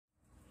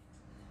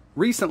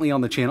Recently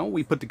on the channel,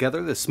 we put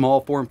together this small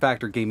form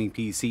factor gaming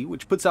PC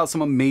which puts out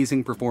some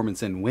amazing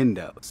performance in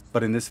Windows.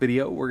 But in this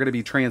video, we're going to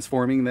be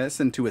transforming this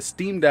into a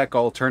Steam Deck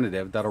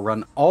alternative that'll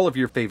run all of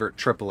your favorite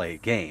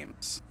AAA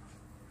games.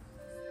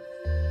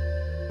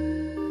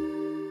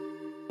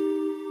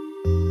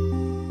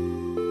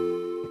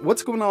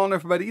 What's going on,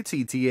 everybody? It's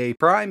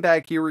ETAPRIME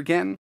back here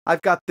again.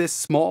 I've got this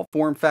small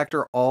form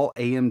factor all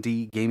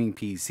AMD gaming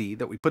PC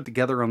that we put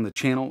together on the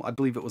channel. I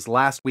believe it was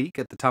last week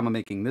at the time of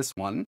making this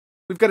one.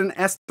 We've got an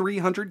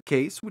S300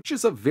 case, which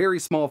is a very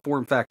small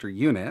form factor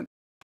unit,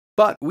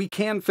 but we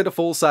can fit a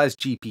full-size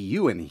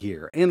GPU in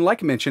here. And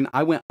like I mentioned,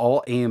 I went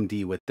all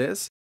AMD with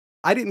this.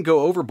 I didn't go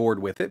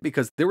overboard with it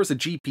because there was a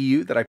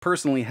GPU that I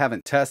personally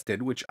haven't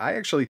tested, which I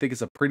actually think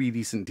is a pretty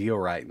decent deal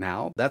right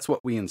now. That's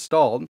what we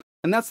installed,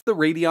 and that's the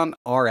Radeon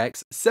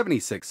RX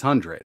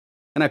 7600.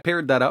 And I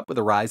paired that up with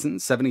a Ryzen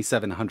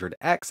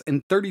 7700X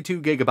and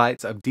 32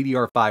 gigabytes of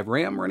DDR5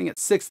 RAM running at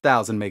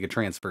 6,000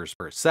 megatransfers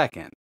per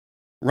second.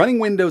 Running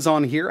Windows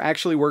on here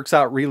actually works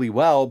out really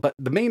well, but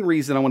the main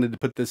reason I wanted to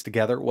put this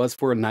together was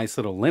for a nice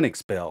little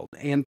Linux build.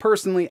 And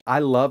personally, I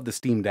love the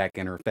Steam Deck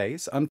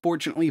interface.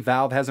 Unfortunately,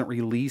 Valve hasn't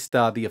released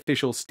the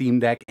official Steam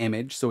Deck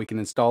image so we can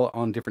install it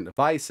on different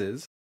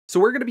devices. So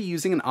we're going to be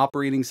using an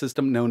operating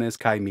system known as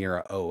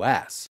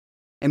ChimeraOS.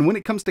 And when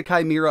it comes to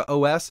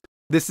ChimeraOS,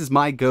 this is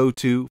my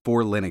go-to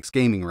for Linux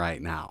gaming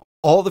right now.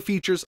 All the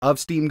features of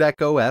Steam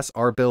Deck OS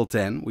are built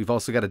in. We've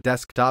also got a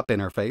desktop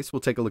interface.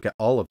 We'll take a look at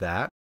all of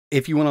that.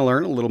 If you want to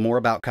learn a little more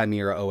about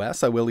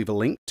ChimeraOS, I will leave a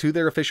link to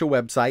their official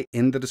website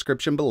in the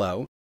description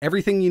below.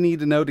 Everything you need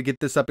to know to get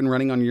this up and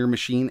running on your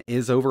machine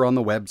is over on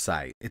the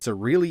website. It's a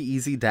really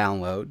easy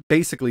download.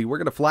 Basically, we're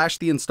going to flash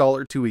the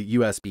installer to a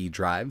USB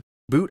drive,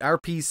 boot our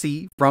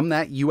PC from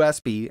that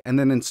USB, and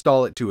then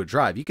install it to a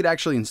drive. You could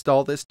actually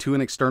install this to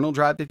an external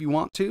drive if you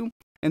want to.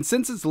 And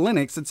since it's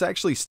Linux, it's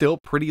actually still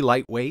pretty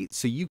lightweight,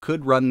 so you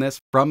could run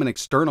this from an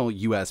external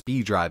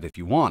USB drive if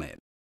you wanted.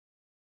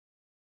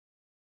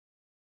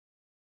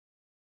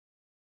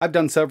 I've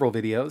done several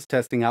videos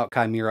testing out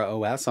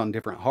ChimeraOS on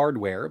different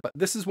hardware, but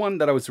this is one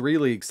that I was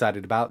really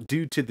excited about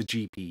due to the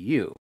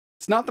GPU.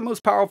 It's not the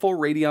most powerful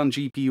Radeon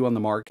GPU on the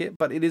market,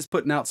 but it is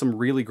putting out some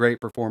really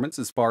great performance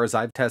as far as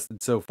I've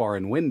tested so far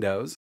in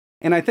Windows,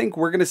 and I think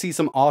we're going to see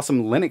some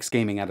awesome Linux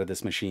gaming out of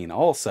this machine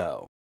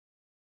also.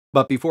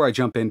 But before I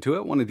jump into it,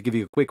 I wanted to give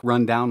you a quick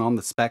rundown on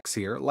the specs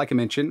here. Like I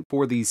mentioned,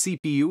 for the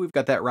CPU, we've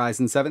got that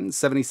Ryzen 7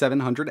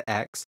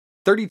 7700X.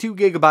 32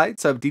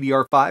 gigabytes of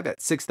DDR5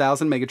 at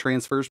 6,000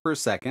 megatransfers per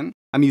second.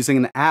 I'm using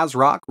an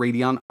ASRock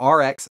Radeon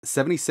RX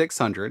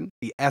 7600,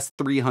 the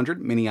S300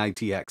 Mini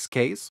ITX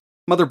case.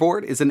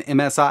 Motherboard is an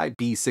MSI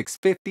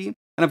B650, and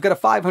I've got a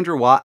 500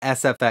 watt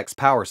SFX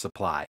power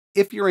supply.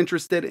 If you're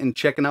interested in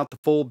checking out the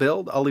full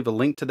build, I'll leave a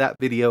link to that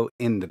video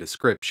in the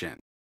description.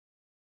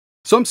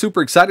 So I'm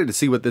super excited to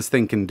see what this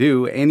thing can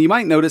do, and you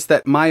might notice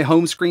that my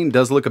home screen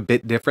does look a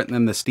bit different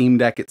than the Steam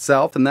Deck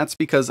itself, and that's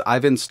because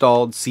I've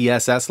installed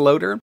CSS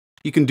Loader.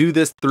 You can do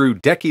this through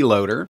Urcdkey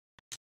Loader,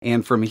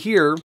 and from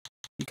here,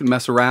 you can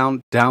mess around,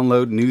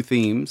 download new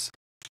themes.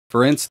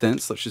 For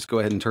instance, let's just go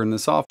ahead and turn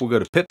this off. We'll go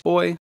to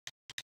Pip-Boy,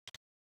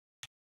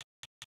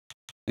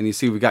 and you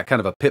see we've got kind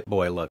of a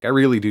Pip-Boy look. I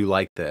really do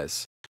like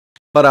this.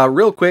 But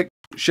real quick,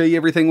 show you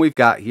everything we've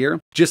got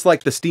here. Just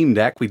like the Steam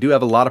Deck, we do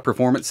have a lot of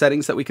performance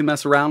settings that we can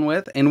mess around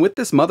with, and with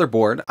this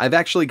motherboard, I've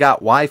actually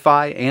got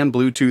Wi-Fi and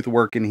Bluetooth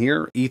working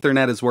here.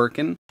 Ethernet is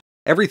working.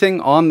 Everything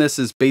on this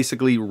is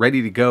basically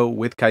ready to go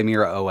with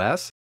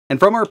ChimeraOS. And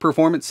from our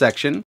performance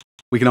section,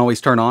 we can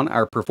always turn on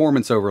our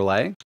performance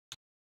overlay,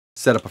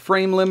 set up a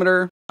frame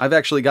limiter. I've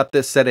actually got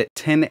this set at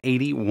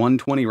 1080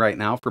 120 right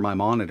now for my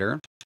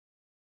monitor.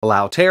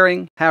 Allow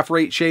tearing, half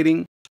rate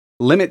shading.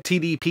 Limit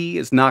TDP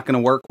is not going to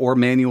work, or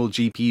manual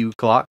GPU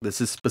clock.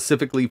 This is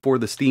specifically for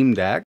the Steam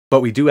Deck,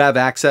 but we do have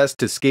access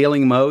to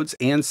scaling modes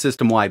and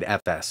system-wide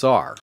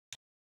FSR.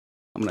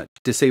 I'm going to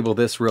disable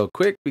this real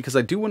quick because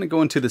I do want to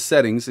go into the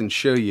settings and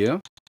show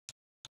you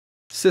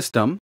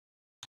system.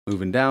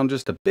 Moving down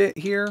just a bit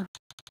here.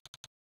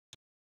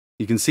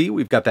 You can see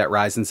we've got that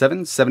Ryzen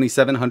 7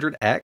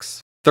 7700X,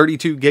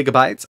 32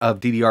 gigabytes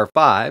of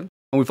DDR5, and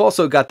we've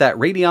also got that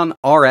Radeon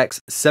RX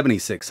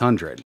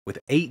 7600 with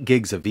 8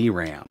 gigs of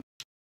VRAM.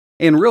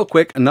 And real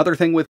quick, another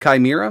thing with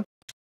Chimera,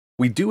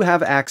 we do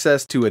have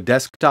access to a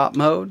desktop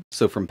mode.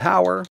 So from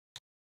power,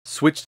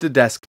 switch to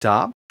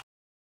desktop.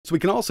 So we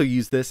can also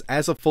use this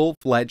as a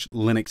full-fledged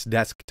Linux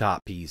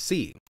desktop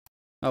PC.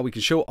 We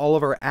can show all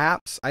of our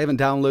apps. I haven't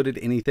downloaded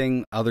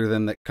anything other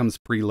than that comes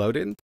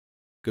preloaded.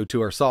 Go to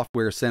our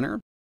software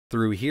center.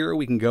 Through here,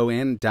 we can go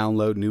in,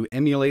 download new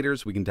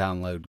emulators. We can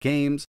download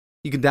games.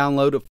 You can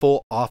download a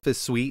full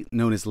Office suite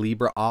known as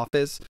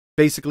LibreOffice.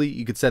 Basically,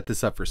 you could set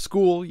this up for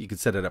school. You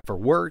could set it up for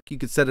work. You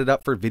could set it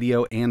up for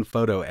video and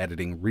photo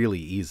editing really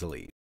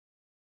easily.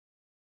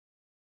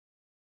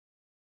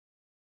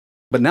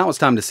 But now it's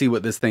time to see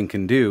what this thing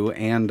can do,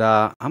 and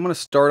I'm going to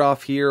start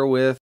off here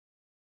with,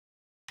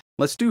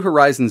 let's do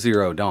Horizon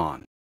Zero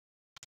Dawn.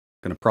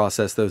 Going to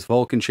process those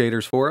Vulkan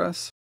shaders for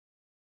us.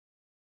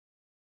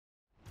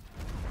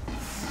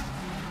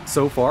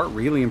 So far,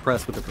 really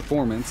impressed with the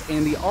performance,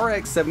 and the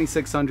RX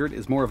 7600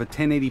 is more of a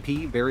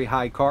 1080p, very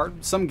high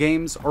card. Some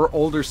games or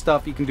older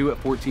stuff you can do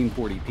at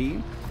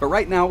 1440p, but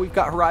right now we've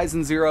got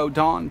Horizon Zero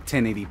Dawn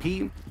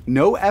 1080p,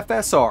 no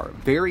FSR,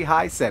 very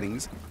high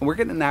settings, and we're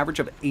getting an average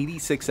of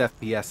 86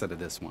 FPS out of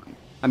this one.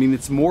 I mean,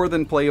 it's more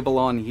than playable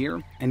on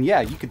here, and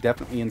yeah, you could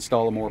definitely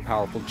install a more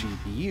powerful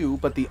GPU,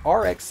 but the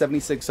RX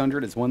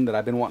 7600 is one that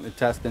I've been wanting to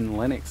test in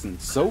Linux,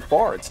 and so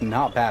far it's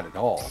not bad at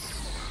all.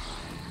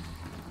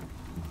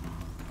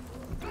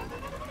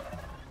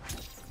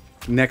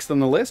 Next on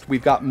the list,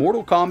 we've got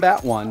Mortal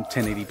Kombat 1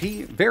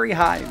 1080p, very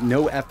high,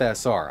 no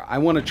FSR. I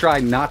want to try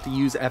not to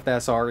use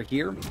FSR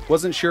here.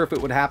 Wasn't sure if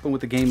it would happen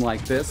with a game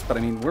like this, but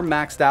I mean, we're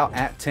maxed out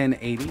at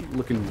 1080,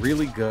 looking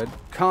really good,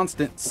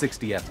 constant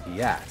 60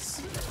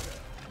 FPS.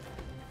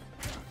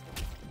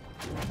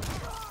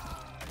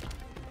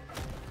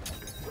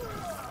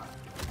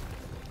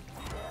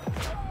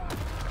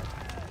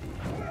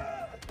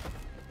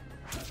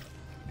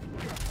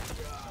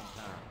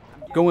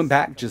 Going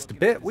back just a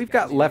bit, we've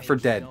got Left 4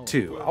 Dead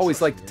 2. I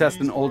always like to test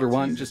an older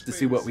one just to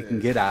see what we can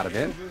get out of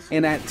it.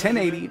 And at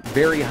 1080,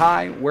 very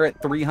high, we're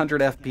at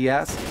 300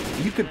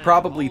 FPS. You could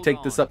probably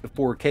take this up to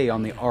 4K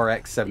on the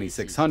RX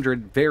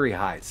 7600, very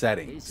high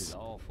settings.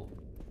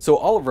 So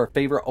all of our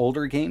favorite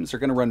older games are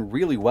going to run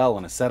really well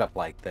on a setup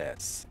like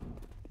this.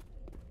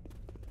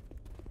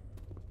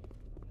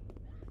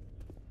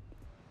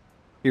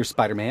 Here's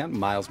Spiderman,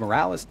 Miles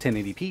Morales,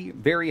 1080p,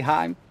 very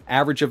high,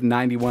 average of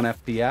 91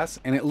 FPS,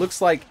 and it looks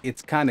like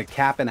it's kind of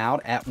capping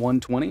out at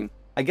 120.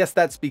 I guess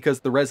that's because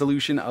the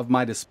resolution of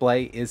my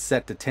display is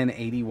set to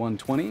 1080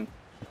 120.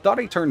 I thought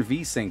I turned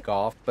VSync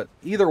off, but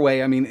either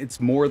way, I mean, it's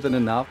more than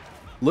enough.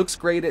 Looks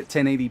great at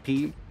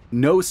 1080p.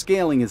 No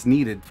scaling is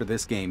needed for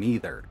this game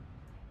either.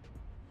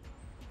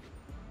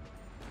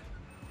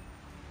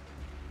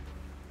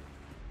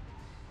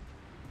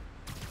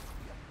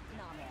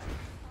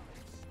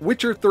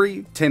 Witcher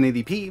 3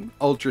 1080p,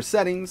 ultra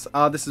settings.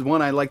 This is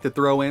one I like to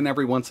throw in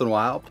every once in a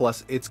while,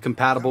 plus it's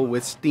compatible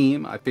with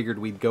Steam. I figured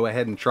we'd go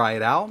ahead and try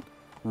it out.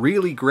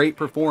 Really great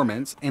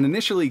performance, and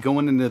initially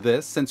going into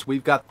this, since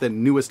we've got the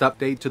newest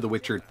update to The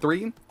Witcher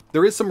 3,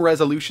 there is some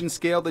resolution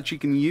scale that you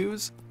can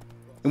use.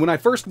 And when I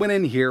first went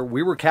in here,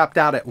 we were capped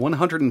out at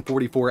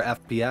 144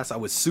 FPS. I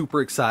was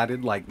super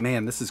excited, like,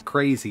 man, this is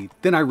crazy.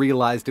 Then I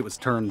realized it was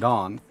turned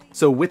on.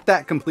 So with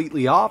that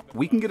completely off,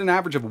 we can get an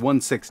average of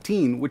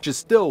 116, which is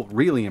still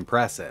really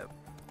impressive.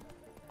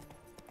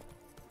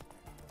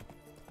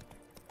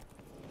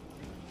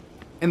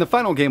 And the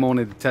final game I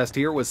wanted to test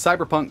here was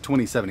Cyberpunk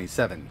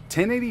 2077,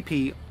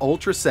 1080p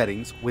ultra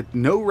settings with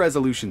no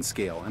resolution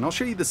scale. And I'll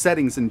show you the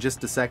settings in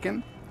just a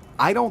second.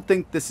 I don't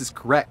think this is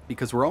correct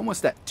because we're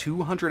almost at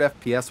 200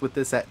 FPS with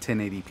this at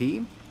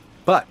 1080p.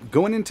 But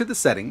going into the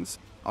settings,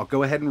 I'll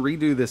go ahead and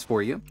redo this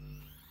for you.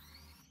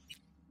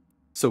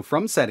 So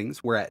from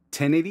settings, we're at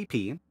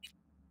 1080p.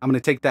 I'm going to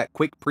take that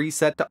quick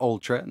preset to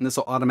ultra, and this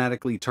will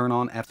automatically turn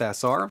on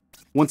FSR.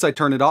 Once I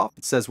turn it off,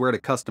 it says we're at a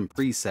custom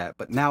preset,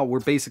 but now we're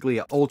basically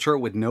at ultra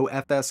with no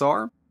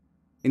FSR.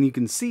 And you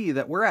can see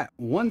that we're at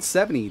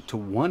 170 to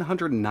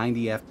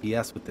 190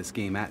 FPS with this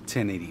game at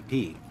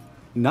 1080p.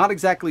 Not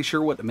exactly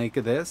sure what to make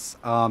of this.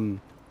 I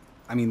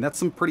mean, that's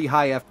some pretty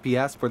high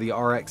FPS for the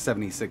RX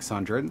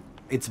 7600.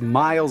 It's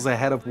miles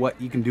ahead of what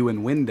you can do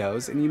in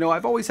Windows. And you know,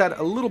 I've always had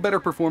a little better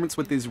performance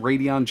with these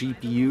Radeon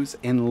GPUs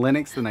in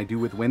Linux than I do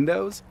with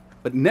Windows,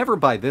 but never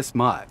by this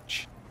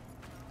much.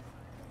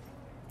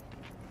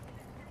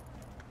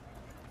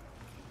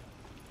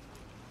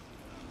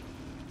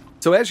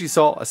 So as you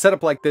saw, a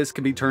setup like this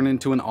could be turned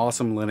into an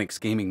awesome Linux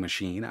gaming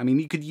machine. I mean,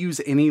 you could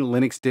use any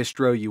Linux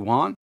distro you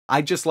want.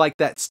 I just like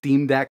that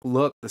Steam Deck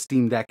look. The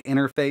Steam Deck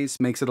interface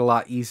makes it a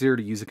lot easier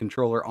to use a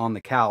controller on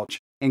the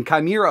couch. And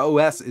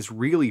ChimeraOS is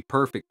really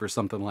perfect for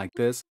something like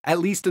this, at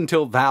least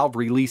until Valve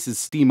releases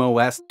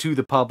SteamOS to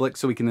the public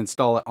so we can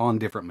install it on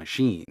different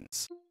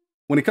machines.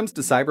 When it comes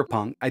to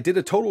Cyberpunk, I did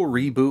a total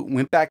reboot,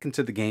 went back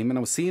into the game, and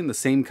I was seeing the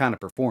same kind of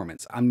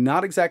performance. I'm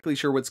not exactly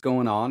sure what's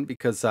going on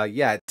because,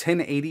 yeah, at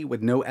 1080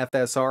 with no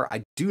FSR,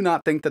 I do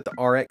not think that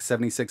the RX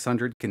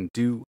 7600 can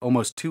do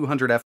almost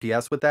 200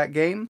 FPS with that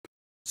game.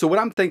 So what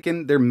I'm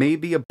thinking, there may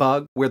be a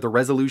bug where the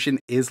resolution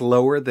is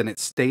lower than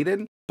it's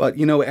stated, but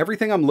you know,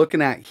 everything I'm looking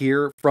at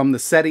here from the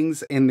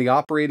settings in the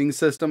operating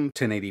system,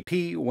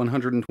 1080p,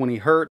 120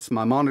 Hz,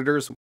 my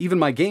monitors, even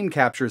my game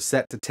capture is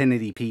set to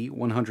 1080p,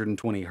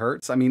 120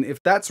 Hz. I mean,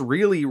 if that's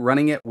really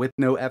running it with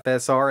no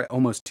FSR at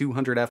almost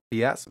 200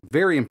 FPS,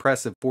 very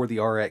impressive for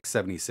the RX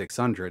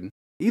 7600.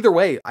 Either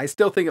way, I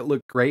still think it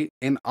looked great,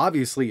 and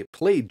obviously it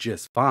played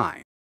just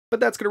fine. But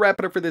that's going to wrap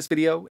it up for this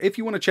video. If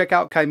you want to check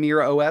out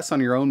ChimeraOS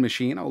on your own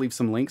machine, I'll leave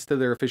some links to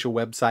their official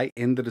website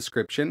in the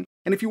description.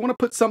 And if you want to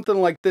put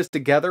something like this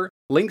together,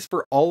 links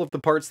for all of the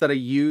parts that I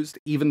used,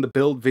 even the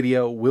build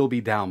video, will be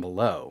down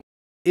below.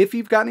 If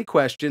you've got any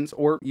questions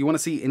or you want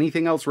to see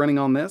anything else running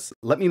on this,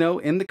 let me know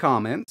in the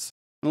comments.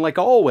 And like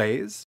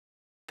always,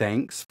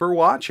 thanks for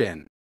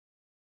watching.